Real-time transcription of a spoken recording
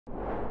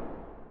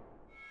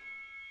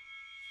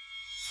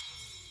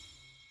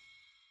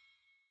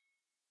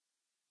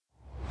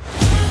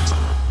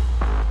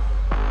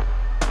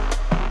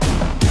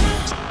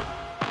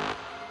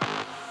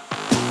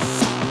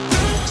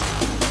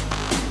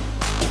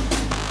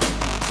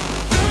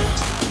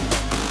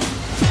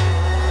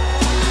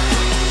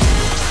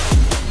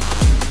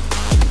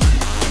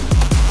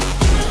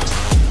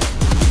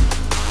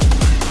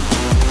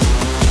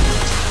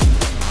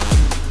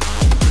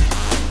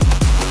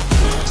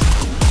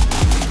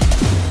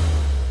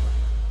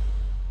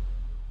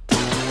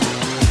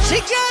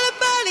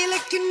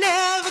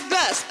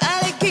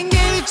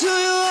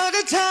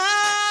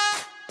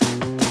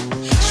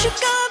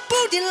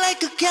点来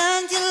可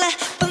看见来，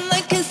本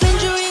来can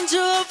send you into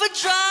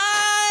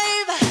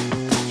overdrive.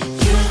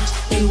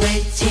 You've been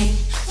waiting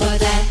for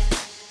that.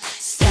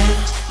 Stand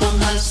on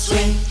her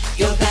swing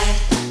your back.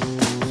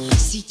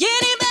 See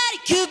anybody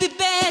could be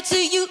bad to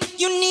you.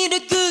 You need a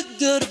good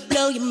girl to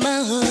blow your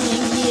mind.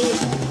 Yeah.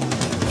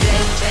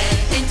 Bang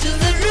bang into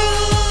the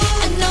room.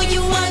 I know you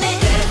want it.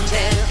 Bang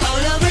bang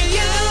all over you.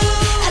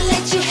 I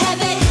let you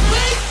have it.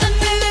 Wait a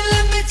minute,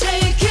 let me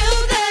take you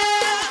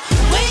there.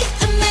 Wait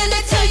a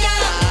minute, tell ya.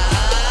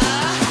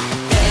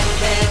 Bang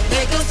bang,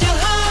 there goes your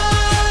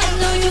heart. I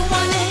know you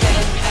want it.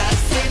 Bang, I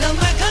sit on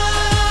my car.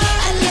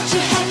 I let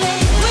you have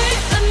it. Wait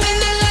a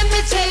minute, let me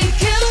take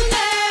you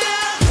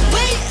there.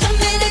 Wait a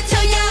minute,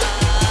 tell ya.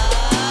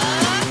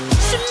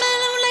 She might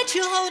not let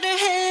you hold her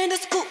hand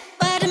at school,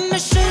 but I'ma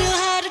show you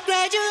how to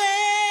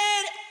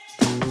graduate.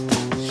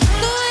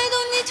 No, I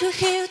don't need to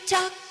hear you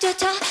talk.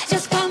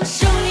 Just come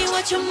show me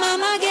what your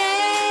mama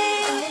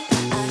gave.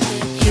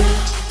 You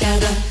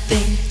got a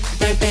thing,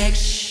 very big.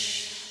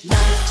 Shh, no,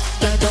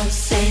 but don't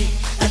say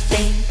a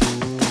thing.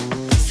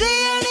 Say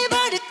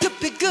anybody could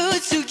be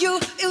good to you.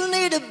 You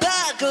need a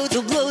barcode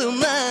to blow your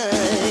mind.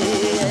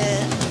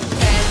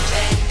 Bang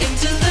bang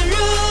into the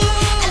room.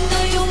 I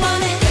know you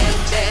want it. Bang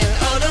bang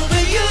all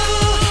over you.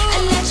 I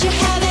let you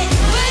have it.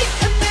 Wait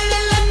a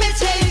minute, let me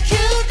take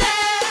you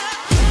there.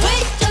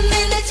 Wait a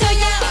minute, tell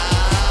ya.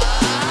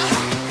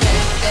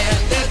 Bang bang,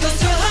 there goes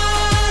your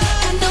heart.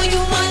 I know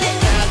you want it.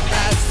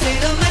 I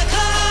sit on my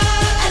car.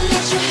 I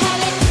let you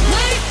have it.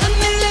 Wait a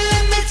minute,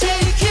 let me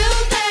take you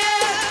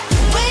there.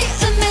 Wait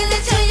a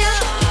minute, tell ya.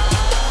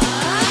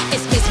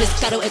 It's Miss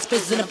Battle, it's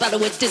Fizz in a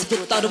battle, it's this bit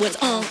thought it's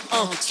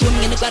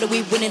Swimming in the grotto,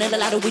 we winning at a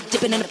lotto, we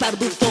dipping in the powder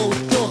booth for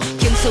door.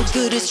 Getting so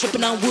good, it's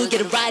stripping on wood,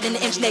 get a ride in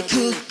the engine that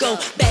could go.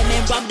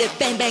 Batman, robbing it,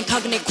 bang bang,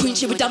 conquering it, queen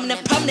shit, we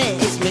dominant,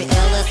 prominent. It's me,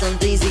 Alex and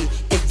Dizzy.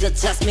 If you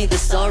test me, the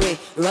sorry.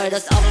 Ride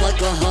us up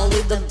like a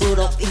Holly, the boot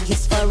off in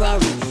his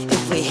Ferrari.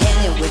 If we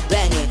hang it, we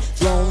bang it.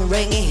 Phone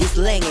ringing, he's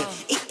langing.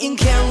 Eating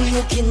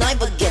karaoke night,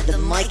 but get the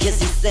mic as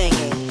he's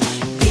singing.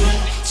 B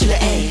to the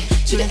A,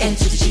 to the N,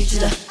 to the G, to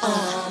the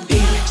B